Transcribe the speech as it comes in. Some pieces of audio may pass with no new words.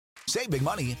Save big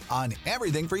money on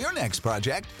everything for your next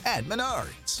project at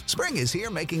Menards. Spring is here,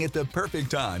 making it the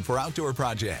perfect time for outdoor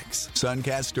projects.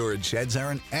 Suncast storage sheds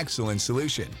are an excellent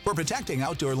solution for protecting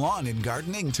outdoor lawn and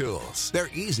gardening tools. They're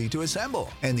easy to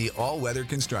assemble, and the all-weather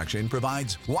construction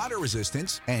provides water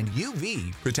resistance and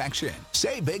UV protection.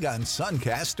 Save big on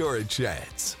Suncast storage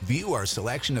sheds. View our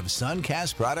selection of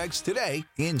Suncast products today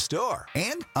in-store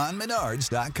and on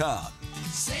Menards.com.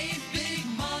 Save big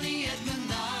money at Menards.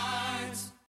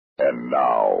 And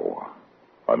now,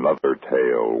 another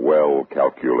tale well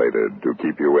calculated to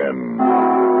keep you in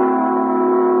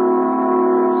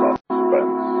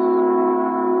suspense.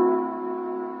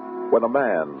 When a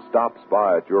man stops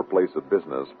by at your place of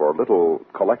business for a little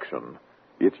collection,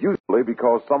 it's usually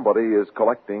because somebody is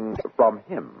collecting from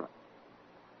him.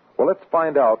 Well, let's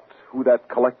find out who that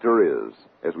collector is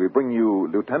as we bring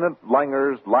you Lieutenant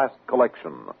Langer's Last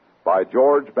Collection by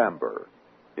George Bamber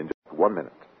in just 1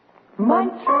 minute.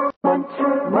 Munch, munch,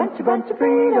 munch a bunch of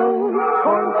Fritos.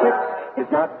 Corn chips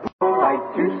is not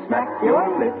polite to smack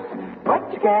your lips,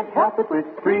 but you can't help it with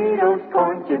Fritos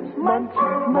corn chips. Munch,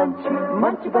 munch,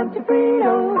 munch a bunch of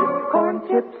Fritos. Corn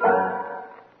chips.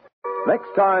 Next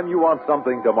time you want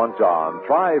something to munch on,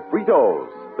 try Fritos.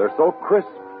 They're so crisp,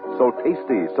 so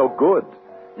tasty, so good.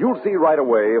 You'll see right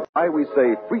away why we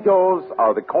say Fritos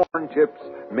are the corn chips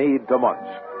made to munch.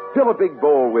 Fill a big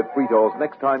bowl with Fritos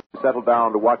next time you settle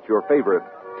down to watch your favorite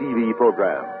TV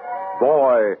program.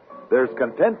 Boy, there's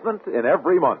contentment in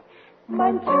every munch.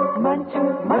 Munch, munch,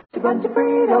 munch a bunch of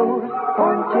Fritos.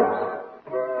 Corn chips.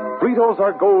 Fritos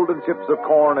are golden chips of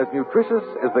corn, as nutritious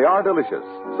as they are delicious.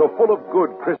 So full of good,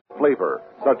 crisp flavor,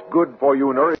 such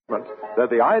good-for-you nourishment, they're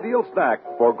the ideal snack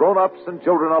for grown-ups and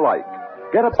children alike.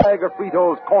 Get a bag of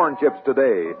Fritos corn chips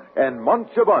today and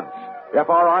munch a bunch.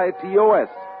 Fritos,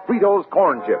 Fritos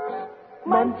corn chips.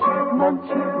 Munch, munch,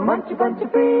 munch a bunch of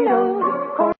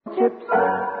Fritos. Corn chips.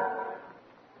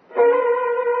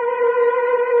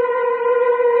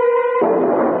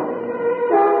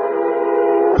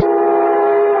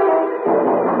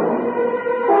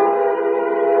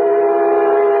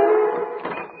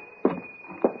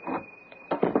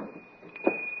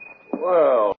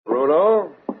 Well,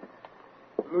 Bruno.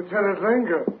 Lieutenant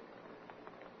Langer,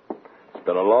 It's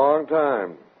been a long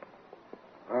time.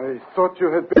 I thought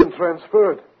you had been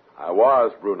transferred. I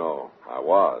was, Bruno. I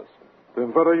was.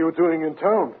 Then what are you doing in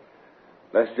town?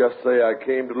 Let's just say I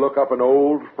came to look up an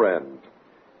old friend.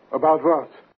 About what?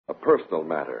 A personal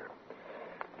matter.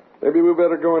 Maybe we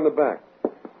better go in the back.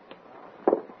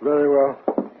 Very well.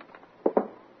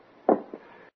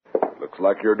 Looks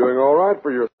like you're doing all right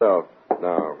for yourself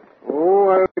now. Oh,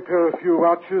 I repair a few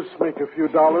watches, make a few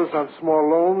dollars on small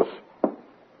loans.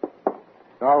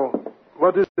 Now,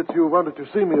 what is it you wanted to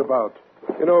see me about?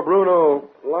 You know, Bruno,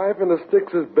 life in the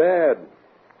sticks is bad.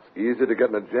 It's easy to get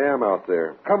in a jam out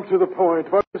there. Come to the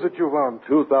point. What is it you want?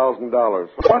 $2,000.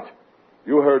 What?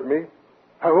 You heard me.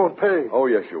 I won't pay. Oh,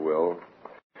 yes, you will.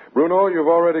 Bruno, you've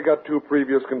already got 2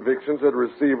 previous convictions as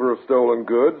receiver of stolen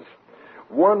goods.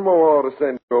 1 more ought to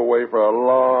send you away for a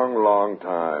long, long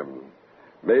time.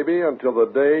 Maybe until the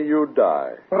day you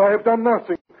die. But I have done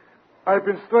nothing. I've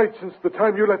been straight since the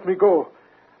time you let me go.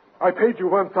 I paid you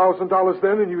 $1,000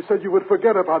 then, and you said you would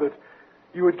forget about it.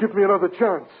 You would give me another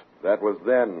chance. That was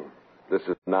then. This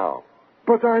is now.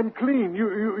 But I'm clean.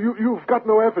 You've got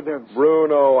no evidence.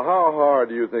 Bruno, how hard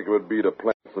do you think it would be to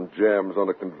plant some gems on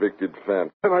a convicted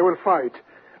fence? Then I will fight.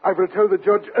 I will tell the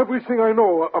judge everything I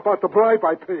know about the bribe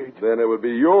I paid. Then it would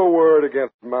be your word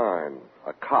against mine.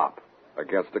 A cop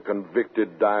against a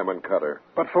convicted diamond cutter.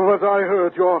 But from what I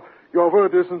heard, your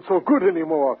word isn't so good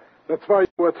anymore. That's why you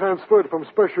were transferred from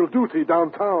special duty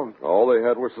downtown. All they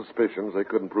had were suspicions. They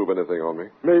couldn't prove anything on me.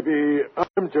 Maybe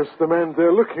I'm just the man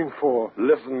they're looking for.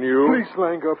 Listen, you. Please,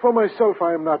 Langer, for myself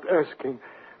I am not asking.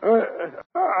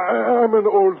 I'm an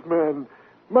old man.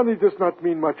 Money does not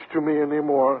mean much to me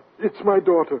anymore. It's my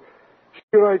daughter.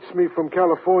 She writes me from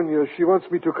California. She wants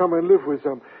me to come and live with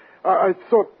them. I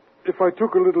thought if I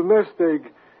took a little nest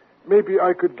egg, maybe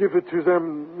I could give it to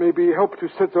them, maybe help to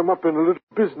set them up in a little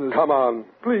business. Come on.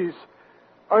 Please.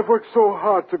 I've worked so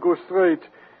hard to go straight.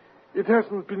 It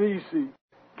hasn't been easy.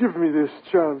 Give me this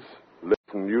chance.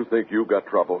 Listen, you think you've got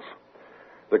troubles.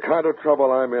 The kind of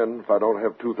trouble I'm in, if I don't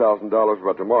have $2,000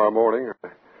 by tomorrow morning, I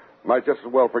might just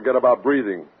as well forget about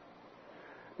breathing.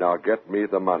 Now get me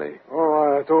the money. All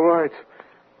right, all right.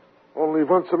 Only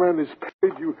once a man is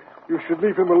paid, you should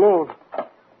leave him alone.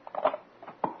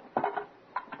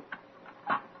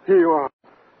 Here you are.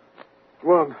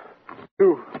 1,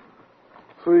 2,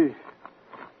 3,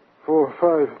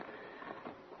 4,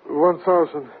 5,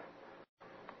 1,000,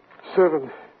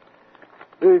 7,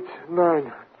 8,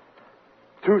 9,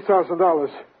 $2,000.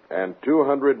 And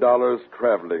 $200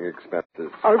 traveling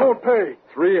expenses. I won't pay.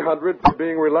 $300 for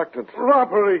being reluctant.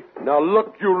 Robbery. Now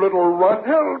look, you little runt.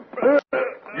 Help.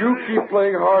 You keep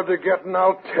playing hard to get, and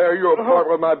I'll tear you apart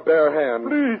with my bare hands.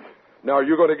 Please. Now, are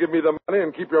you going to give me the money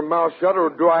and keep your mouth shut, or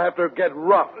do I have to get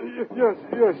rough? Yes.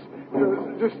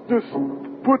 Just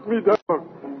put me down.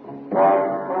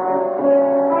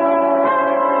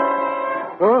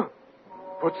 Huh?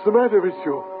 What's the matter with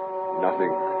you?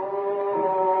 Nothing.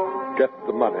 Get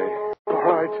the money. All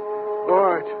right.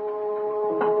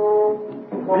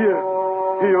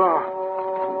 Here you are.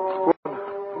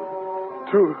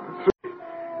 1, 2, 3.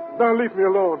 Now leave me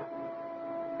alone.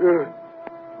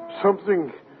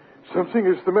 Something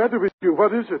is the matter with you.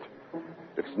 What is it?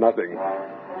 It's nothing.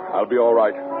 I'll be all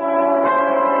right.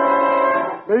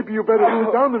 Maybe you better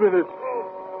sit down a minute.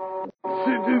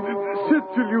 Sit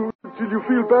till you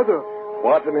feel better.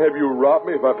 What, and have you robbed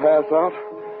me if I pass out?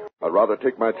 I'd rather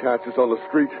take my chances on the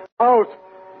street. Out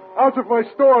of my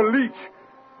store, leech.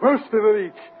 Worse than a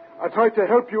leech. I tried to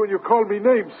help you and you called me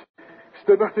names. Is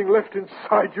there nothing left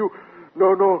inside you?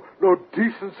 No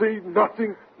decency,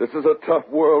 nothing? This is a tough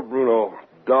world, Bruno.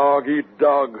 Dog eat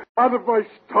dog. Out of my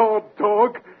store,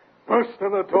 dog. Worse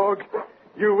than a dog.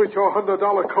 You with your $100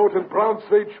 coat and brown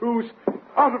suede shoes.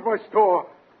 Out of my store.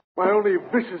 My only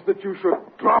wish is that you should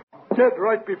drop dead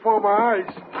right before my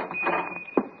eyes.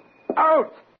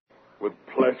 Out! With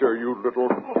pleasure, you little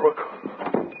crook.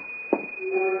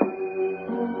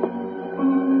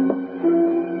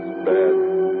 It's bad.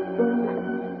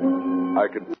 I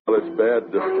can tell it's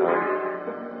bad this time.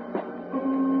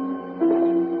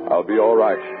 I'll be all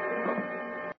right.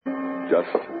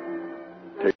 Just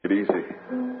take it easy.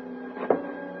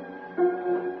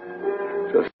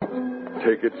 Just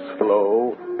take it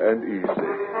slow and easy.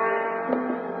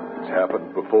 It's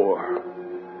happened before,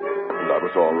 and I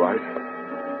was all right.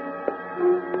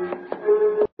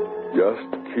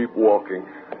 Just keep walking.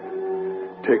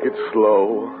 Take it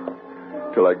slow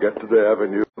till I get to the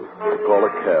avenue and call a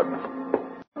cab.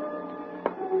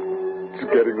 It's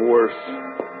getting worse.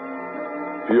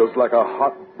 Feels like a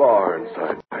hot bar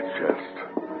inside my chest.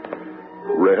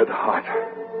 Red hot.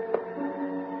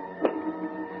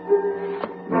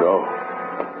 No.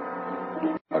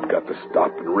 I've got to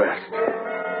stop and rest.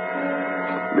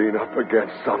 Lean up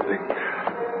against something.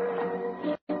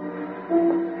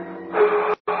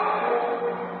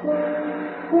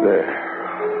 There.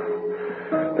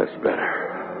 That's better.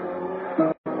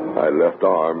 My left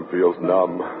arm feels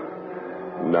numb.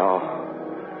 Now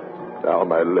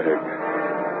my leg.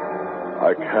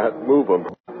 I can't move them.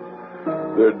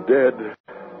 They're dead.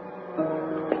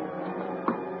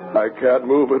 I can't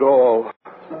move at all.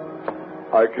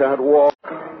 I can't walk.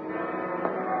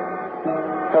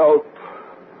 Help.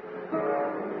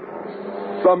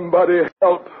 Somebody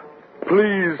help.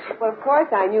 Please. Well, of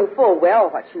course, I knew full well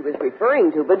what she was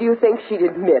referring to, but do you think she'd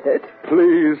admit it?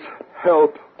 Please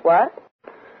help. What?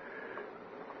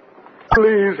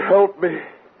 Please help me.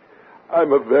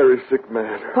 I'm a very sick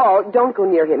man. Paul, don't go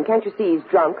near him. Can't you see he's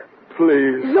drunk?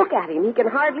 Please. Look at him. He can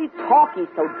hardly talk. He's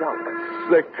so drunk.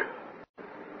 Sick.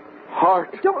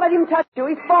 Heart. Don't let him touch you.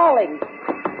 He's falling.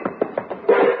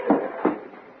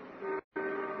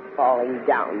 Falling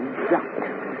down drunk.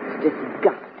 It's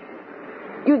disgusting.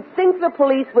 You'd think the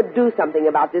police would do something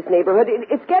about this neighborhood.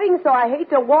 It's getting so I hate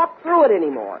to walk through it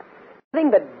anymore.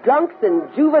 Nothing but drunks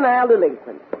and juvenile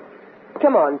delinquents.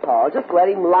 Come on, Paul. Just let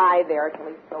him lie there till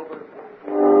he's sober.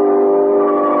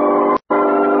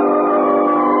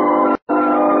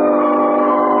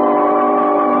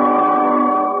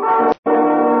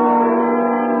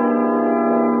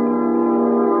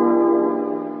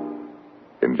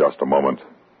 In just a moment,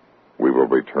 we will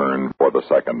return for the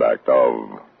second act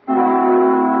of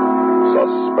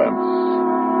Suspense.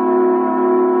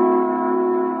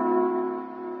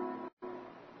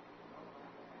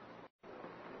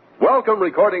 Welcome,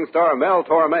 recording star Mel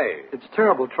Torme. It's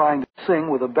terrible trying to sing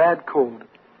with a bad cold.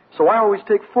 So I always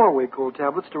take 4-way cold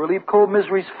tablets to relieve cold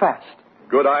miseries fast.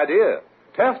 Good idea.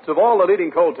 Tests of all the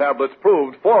leading cold tablets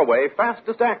proved 4-way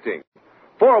fastest acting.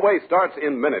 4-way starts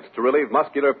in minutes to relieve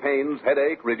muscular pains,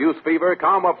 headache, reduce fever,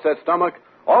 calm upset stomach,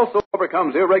 also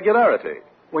overcomes irregularity.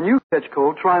 When you catch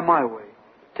cold, try my way.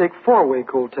 Take 4-way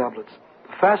cold tablets.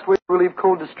 The fast way to relieve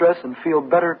cold distress and feel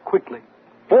better quickly.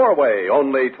 4-way,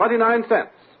 only 29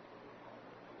 cents.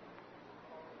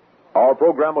 Our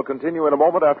program will continue in a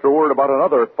moment after a word about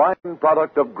another fine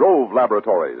product of Grove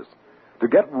Laboratories. To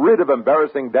get rid of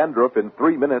embarrassing dandruff in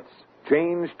 3 minutes,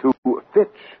 change to Fitch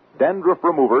Dandruff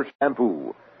Remover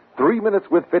Shampoo. 3 minutes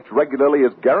with Fitch regularly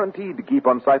is guaranteed to keep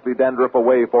unsightly dandruff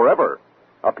away forever.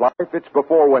 Apply Fitch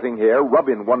before wetting hair, rub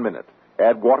in 1 minute.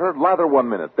 Add water, lather 1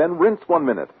 minute, then rinse 1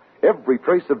 minute. Every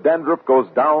trace of dandruff goes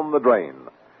down the drain.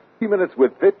 3 minutes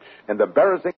with Fitch, and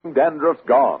embarrassing dandruff's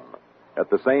gone. At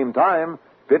the same time,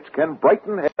 Fitch can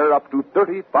brighten hair up to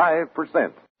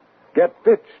 35%. Get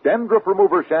Fitch Dandruff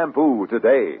Remover Shampoo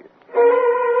today.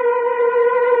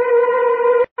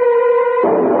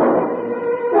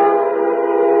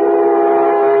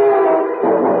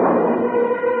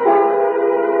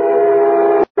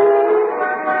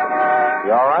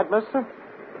 You all right, mister?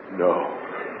 No.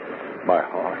 My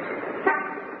heart.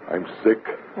 I'm sick.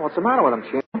 What's the matter with him,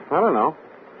 Chino? I don't know.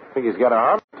 I think he's got a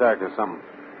heart attack or something.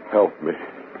 Help me.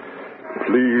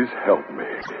 Please help me.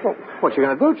 Well, what you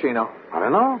gonna do, Chino? I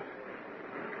don't know.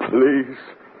 Please.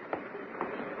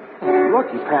 Look,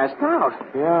 he passed out.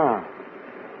 Yeah.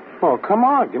 Well, come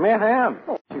on. Give me a hand.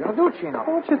 What you gonna do, Chino?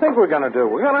 What you think we're going to do?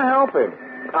 We're going to help him.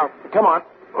 Now, come on.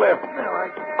 Lift. All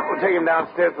right. We'll take him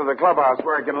downstairs to the clubhouse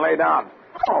where he can lay down.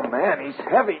 Oh, man, he's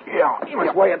heavy. Yeah. He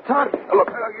must weigh a ton.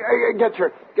 Look, get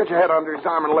your head under his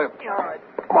arm and lift. All right.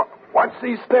 Come on. Watch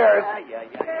these stairs.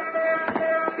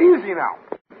 Easy now.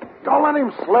 Don't let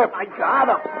him slip. I got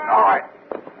him. All right.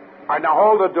 All right, now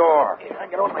hold the door. I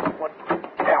get on my foot.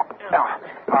 Yeah. All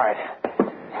right.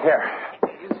 Here.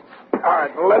 All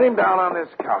right, let him down on this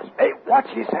couch. Hey, watch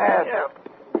his head. Yeah.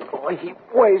 Boy, he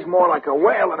weighs more like a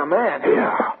whale than a man.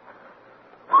 Yeah.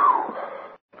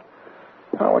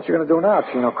 Oh, what you gonna do now,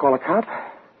 Chino? Call a cop?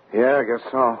 Yeah, I guess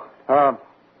so.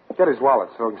 Get his wallet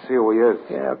so we can see who he is.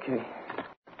 Yeah, okay.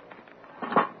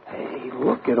 Hey,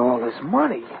 look at all this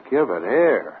money. Give it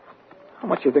here. How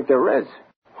much you think there is?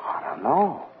 I don't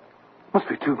know. Must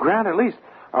be $2,000 at least.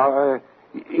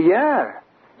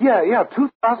 Yeah,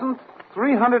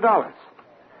 $2,300.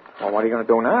 Well, what are you going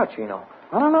to do now, Chino?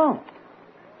 I don't know.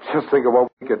 Just think of what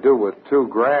we could do with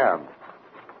 $2,000.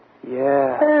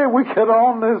 Yeah. Hey, we could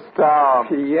own this town.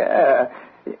 Yeah.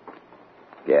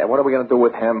 Yeah, what are we going to do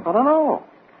with him? I don't know.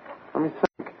 Let me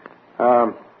think.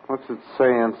 What's it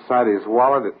say inside his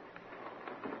wallet?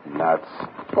 Nuts.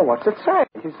 Well, what's it say?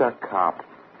 He's a cop.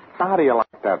 How do you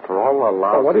like that for all the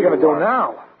lousy... Well, what are you going to do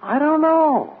now? I don't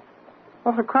know.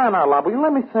 Well, for crying out loud, will you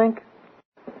let me think?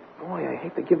 Boy, I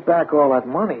hate to give back all that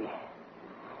money.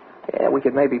 Yeah, we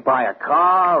could maybe buy a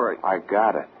car or... I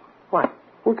got it. What?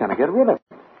 We're going to get rid of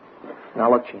him.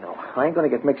 Now, look, Chino, I ain't going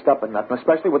to get mixed up in nothing,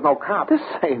 especially with no cop. This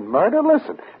ain't murder.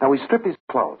 Listen, now we strip his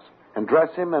clothes and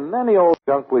dress him in any old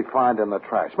junk we find in the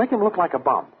trash. Make him look like a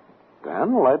bum.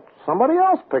 Then let somebody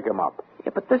else pick him up.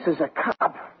 Yeah, but this is a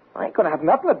cop. I ain't going to have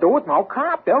nothing to do with no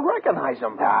cop. They'll recognize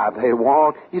him. Ah, they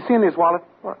won't. You seen his wallet?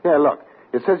 What? Yeah, look.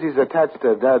 It says he's attached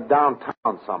to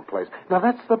downtown someplace. Now,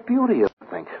 that's the beauty of the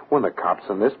thing. When the cops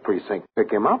in this precinct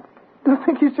pick him up, they'll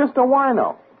think he's just a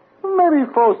wino. Maybe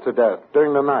he froze to death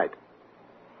during the night.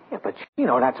 Yeah, but,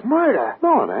 Chino, that's murder.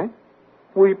 No, it ain't.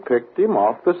 We picked him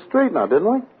off the street now, didn't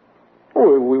we?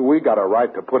 We got a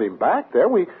right to put him back there.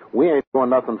 We ain't doing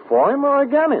nothing for him or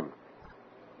against him.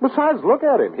 Besides, look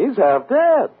at him. He's half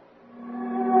dead.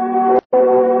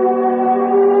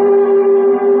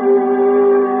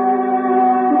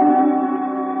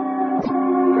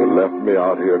 They left me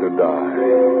out here to die.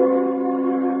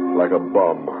 Like a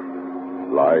bum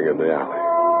lying in the alley.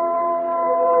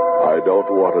 I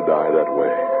don't want to die that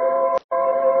way.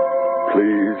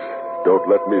 Please, don't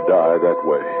let me die that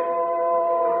way.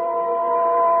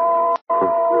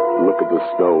 Look at the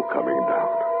snow coming down.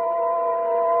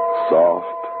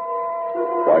 Soft,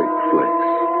 white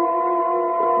flakes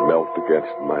that melt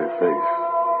against my face.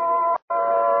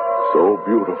 So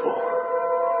beautiful.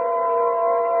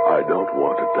 I don't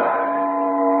want to die.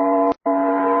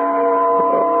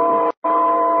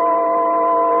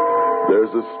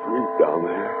 There's a street down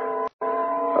there.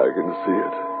 I can see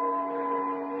it.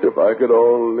 If I could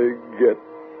only get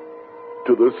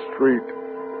to the street,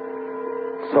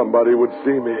 somebody would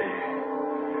see me.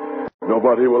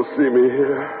 Nobody will see me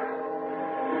here.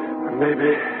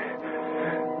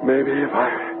 Maybe if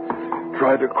I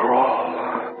tried to crawl.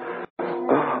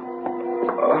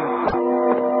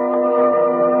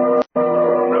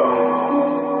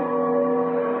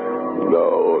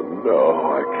 No,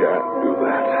 I can't do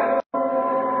that.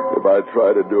 If I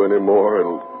try to do any more,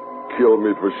 it'll kill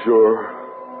me for sure.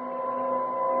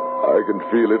 I can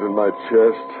feel it in my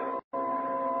chest.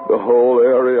 The whole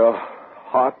area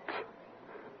hot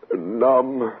and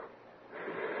numb.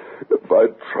 If I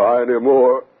try any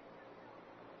more,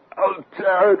 I'll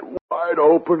tear it wide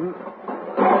open.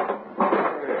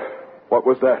 What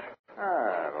was that?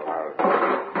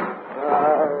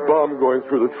 Bum going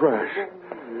through the trash.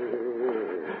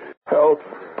 Help.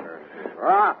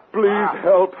 Please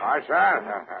help. What's that?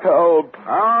 Help.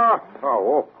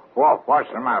 What's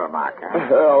the matter, Mac?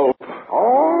 Help.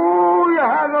 Oh,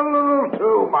 had a little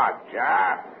too much,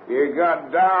 huh? You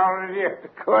got down and you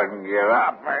couldn't get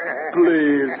up.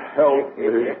 Please help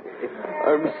me.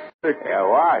 I'm sick. Yeah,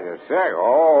 why? You're sick?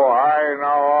 Oh, I know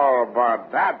all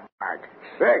about that, Mac.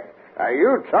 Sick? Now,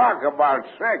 you talk about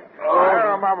sick. I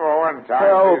remember one time.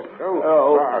 Help.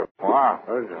 Wow.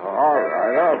 All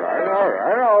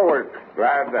right. Always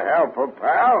glad to help a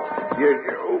pal.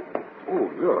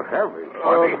 You're heavy,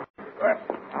 buddy.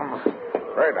 I'm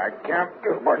afraid I can't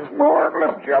do much more.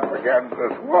 Lift you up against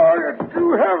this wall. You're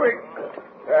too heavy.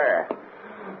 There.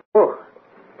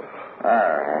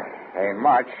 Ain't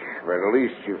much, but at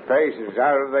least your face is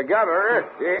out of the gutter.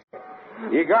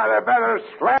 You got a better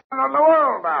slant in the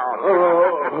world now.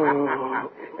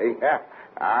 Yeah,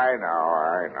 I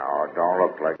know. Don't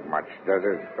look like much, does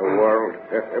it, the world?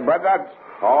 But that's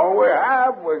all we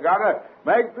have. We gotta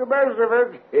make the best of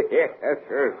it.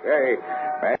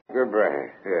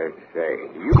 Say,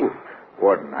 you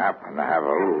wouldn't happen to have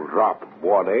a little drop of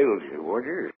what ails you, would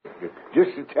you?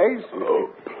 Just a taste. Oh,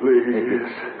 please.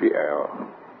 Yeah.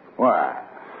 Why?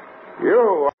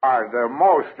 You are the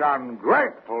most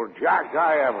ungrateful jack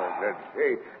I ever did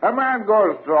see. A man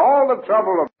goes through all the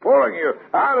trouble of pulling you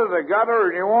out of the gutter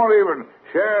and you won't even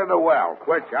share the wealth,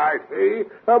 which I see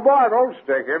a bottle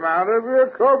sticking out of your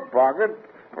coat pocket,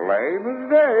 plain as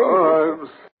day. Oh, I'm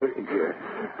sick.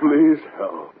 Please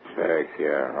help. Sick,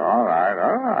 yeah. All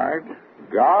right.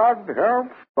 God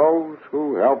helps those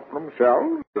who help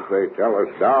themselves, as they tell us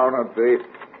down at the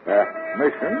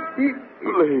mission.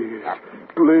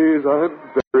 Please, I'm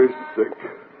very sick.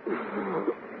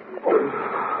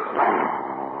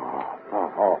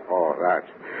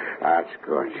 That's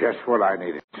good. Just what I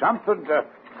needed. Something to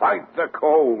fight the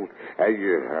cold. And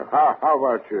how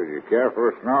about you? Do you care for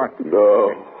a snort?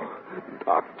 No.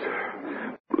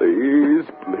 Doctor, please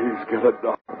get a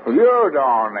doctor. You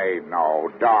don't need no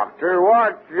doctor.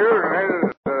 What you need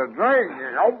is a drink,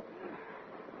 you know.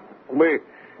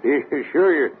 You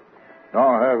sure you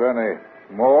don't have any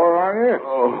more on you?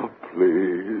 Oh,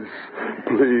 please,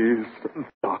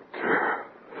 doctor.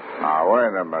 Now,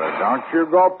 wait a minute. Don't you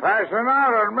go passing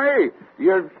out on me.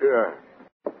 Well,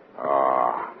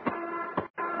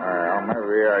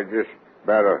 maybe I just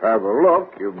better have a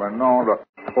look. You've been known to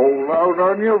hold out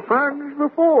on your friends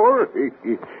before.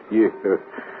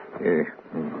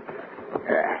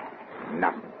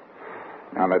 Nothing.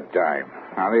 Not a dime.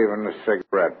 Not even a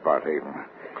cigarette butt, even.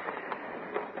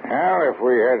 Well, if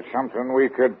we had something we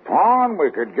could pawn,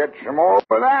 we could get some more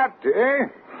for that, eh?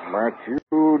 But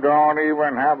you don't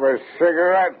even have a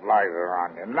cigarette lighter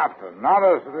on you. Nothing. Not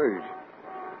a thing.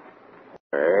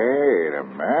 Wait a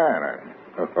minute.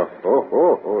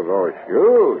 Those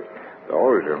shoes.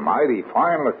 Those are mighty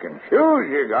fine-looking shoes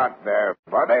you got there,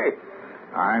 buddy.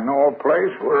 I know a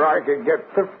place where I could get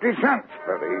 50 cents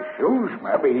for these shoes,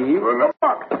 maybe even a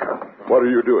buck. What are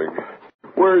you doing?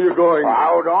 Where are you going?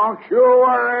 Oh, don't you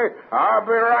worry. I'll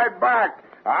be right back.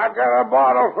 I got a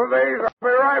bottle for these. I'll be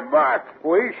right back.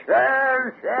 We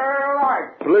share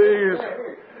alike.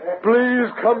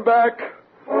 Please come back.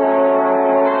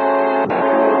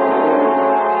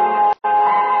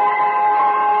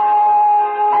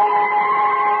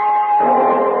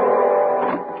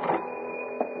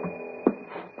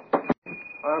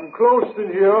 I'm closed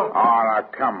in here. Oh, now,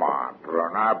 come on,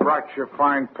 Bruno. I brought you a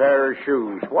fine pair of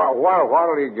shoes.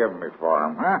 What'll you give me for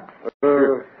them, huh?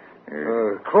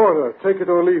 Quarter. Take it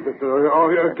or leave it.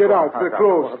 Get out. They're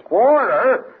closed.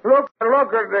 Quarter? Look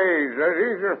at these.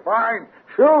 These are fine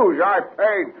shoes. I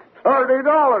paid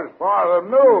 $30 for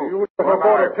them new. You never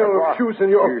bought a pair of shoes in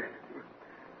your...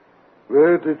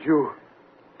 Where did you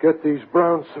get these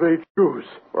brown suede shoes?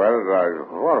 Well,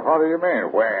 what do you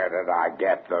mean? Where did I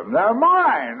get them? They're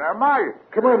mine. They're mine.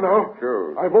 Come on now.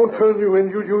 Shoes. I won't turn you in.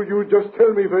 You just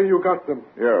tell me where you got them.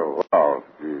 Yeah, well,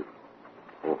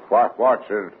 what's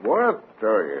it worth to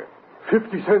you?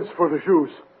 50 cents for the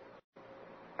shoes.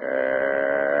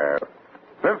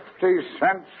 50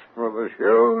 cents for the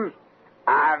shoes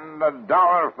and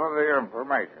 $1 for the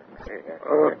information.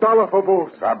 $1 for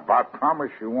both. I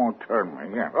promise you won't turn me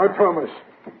in. I promise.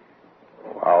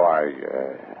 Well,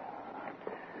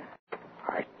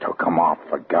 I took him off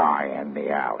a guy in the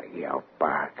alley out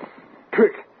back.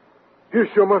 Quick.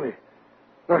 Here's your money.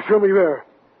 Now show me where.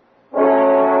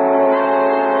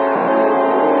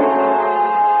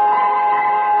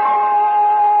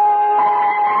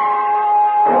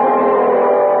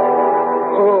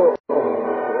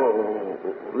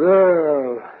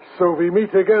 So we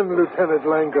meet again, Lieutenant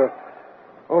Langer.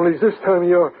 Only this time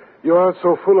you aren't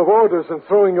so full of orders and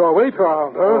throwing your weight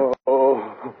around, huh?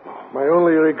 My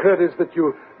only regret is that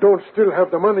you don't still have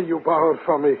the money you borrowed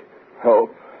from me. Help.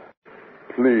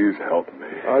 Please help me.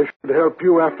 I should help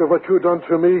you after what you've done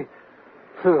to me.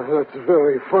 That's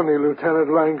very funny, Lieutenant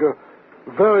Langer.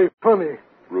 Very funny.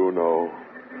 Bruno,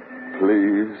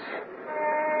 please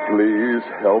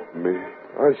help me.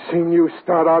 I've seen you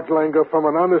start out, Langer, from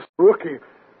an honest rookie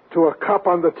to a cop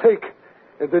on the take.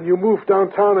 And then you moved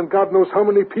downtown, and God knows how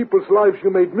many people's lives you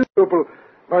made miserable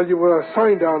while you were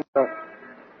assigned down there.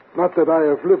 Not that I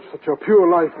have lived such a pure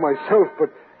life myself,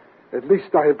 but at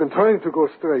least I have been trying to go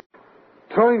straight.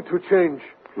 Trying to change.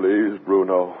 Please,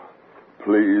 Bruno.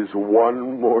 Please,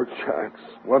 one more chance.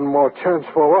 One more chance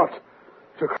for what?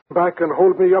 To come back and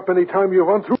hold me up any time you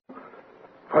want to?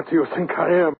 What do you think I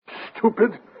am,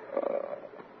 stupid?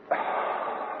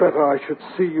 Better I should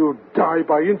see you die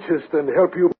by inches than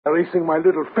help you by raising my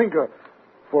little finger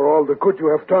for all the good you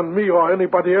have done me or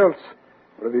anybody else.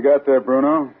 What have you got there,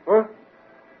 Bruno? Huh?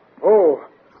 Oh,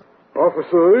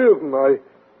 Officer Reardon,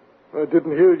 I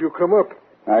didn't hear you come up.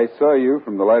 I saw you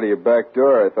from the light of your back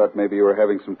door. I thought maybe you were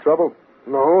having some trouble.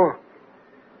 No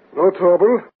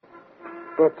trouble.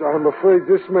 But I'm afraid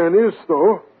this man is,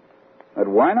 though. That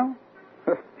wino?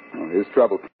 Well, his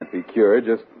trouble can't be cured.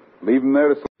 Just leave him there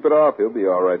to sleep it off. He'll be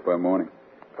all right by morning.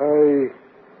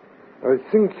 I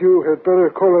think you had better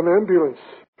call an ambulance.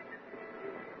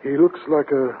 He looks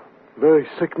like a very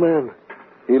sick man.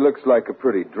 He looks like a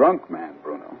pretty drunk man,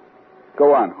 Bruno.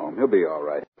 Go on home. He'll be all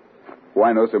right.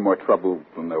 Winos are more trouble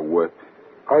than they're worth.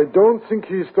 I don't think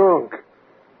he's drunk.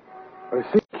 I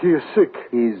think he is sick.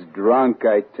 He's drunk,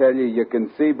 I tell you. You can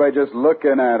see by just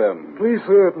looking at him. Please,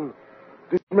 Reardon.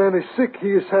 This man is sick.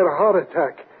 He has had a heart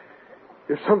attack.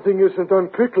 If something isn't done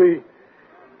quickly,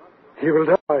 he will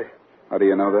die. How do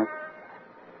you know that?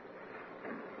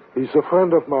 He's a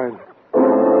friend of mine.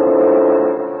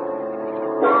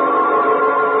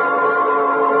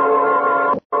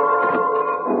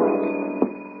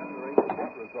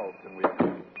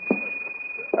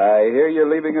 I hear you're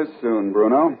leaving us soon,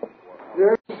 Bruno.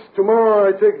 Yes, tomorrow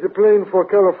I take the plane for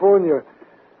California.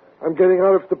 I'm getting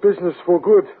out of the business for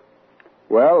good.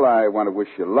 Well, I want to wish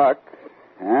you luck,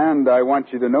 and I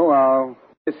want you to know I'll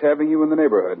miss having you in the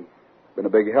neighborhood. Been a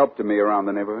big help to me around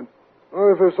the neighborhood.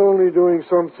 Well, if it's only doing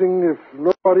something, if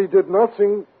nobody did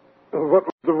nothing, what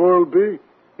would the world be?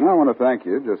 I want to thank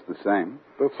you just the same.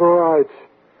 That's all right.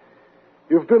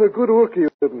 You've been a good rookie,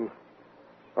 Reardon.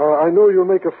 I know you'll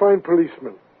make a fine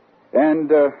policeman.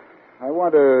 And I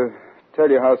want to tell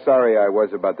you how sorry I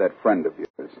was about that friend of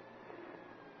yours.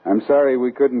 I'm sorry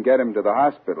we couldn't get him to the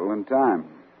hospital in time.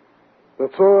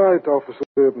 That's all right, Officer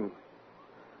Reardon.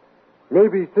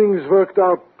 Maybe things worked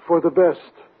out for the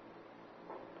best.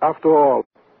 After all.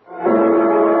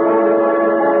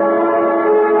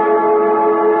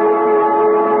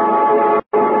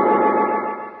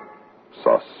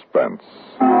 Suspense.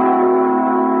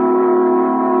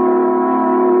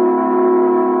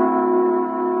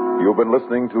 You've been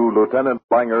listening to Lieutenant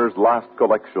Langer's Last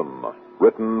Collection,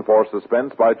 written for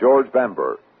Suspense by George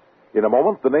Bamber. In a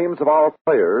moment, the names of our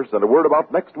players and a word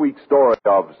about next week's story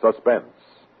of Suspense.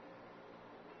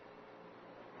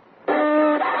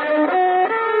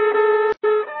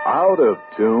 Out of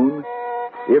tune?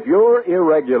 If you're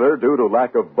irregular due to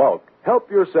lack of bulk, help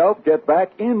yourself get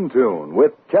back in tune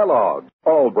with Kellogg's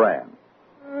All Brand.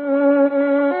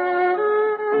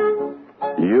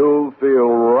 You'll feel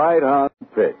right on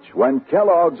pitch when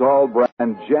Kellogg's All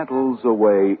Brand gentles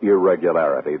away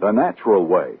irregularity the natural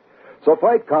way. So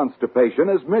fight constipation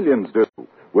as millions do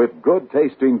with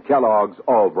good-tasting Kellogg's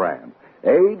All Brand.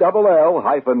 ALL-BRAN.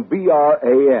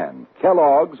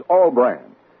 Kellogg's All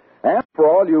Brand. And for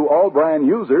all you All Brand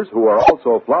users who are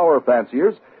also flour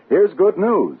fanciers, here's good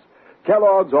news.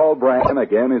 Kellogg's All Brand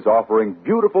again is offering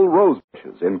beautiful rose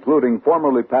bushes, including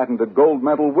formerly patented gold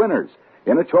medal winners,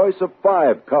 in a choice of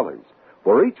 5 colors.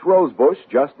 For each rose bush,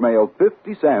 just mail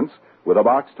 50 cents with a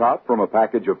box top from a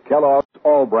package of Kellogg's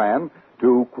All Brand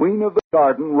to Queen of the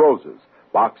Garden Roses,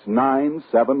 Box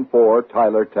 974,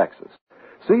 Tyler, Texas.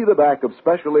 See the back of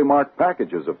specially marked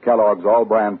packages of Kellogg's All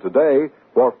Brand today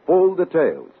for full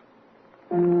details.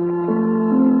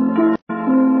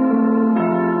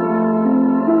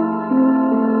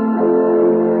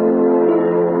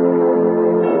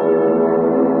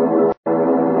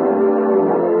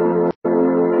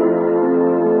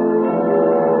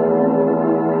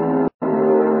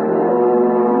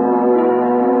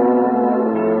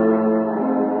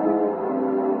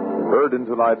 Heard in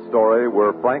tonight's story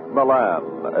were Frank Milan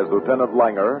as Lieutenant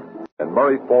Langer and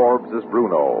Murray Forbes as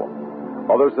Bruno.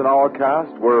 Others in our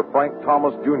cast were Frank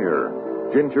Thomas Jr.,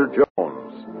 Ginger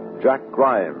Jones, Jack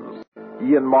Grimes,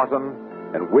 Ian Martin,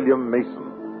 and William Mason.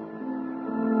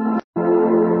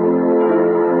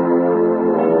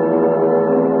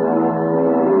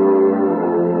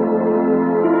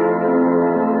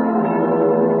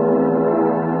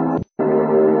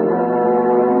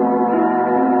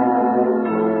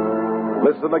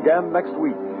 Listen again next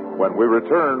week when we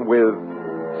return with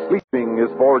Sleeping is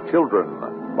for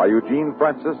Children by Eugene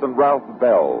Francis and Ralph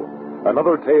Bell.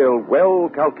 Another tale well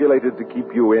calculated to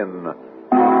keep you in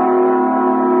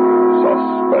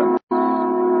suspense.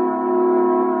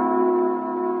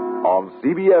 On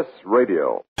CBS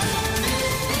Radio.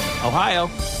 Ohio,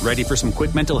 ready for some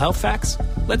quick mental health facts?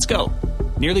 Let's go.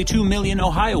 Nearly 2 million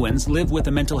Ohioans live with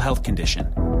a mental health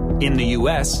condition. In the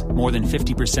U.S., more than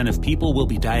 50% of people will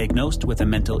be diagnosed with a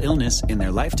mental illness in their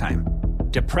lifetime.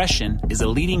 Depression is a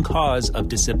leading cause of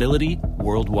disability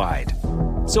worldwide.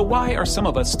 So why are some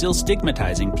of us still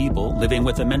stigmatizing people living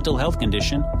with a mental health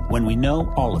condition when we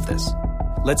know all of this?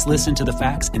 Let's listen to the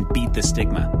facts and beat the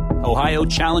stigma. Ohio,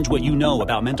 challenge what you know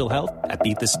about mental health at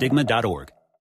beatthestigma.org.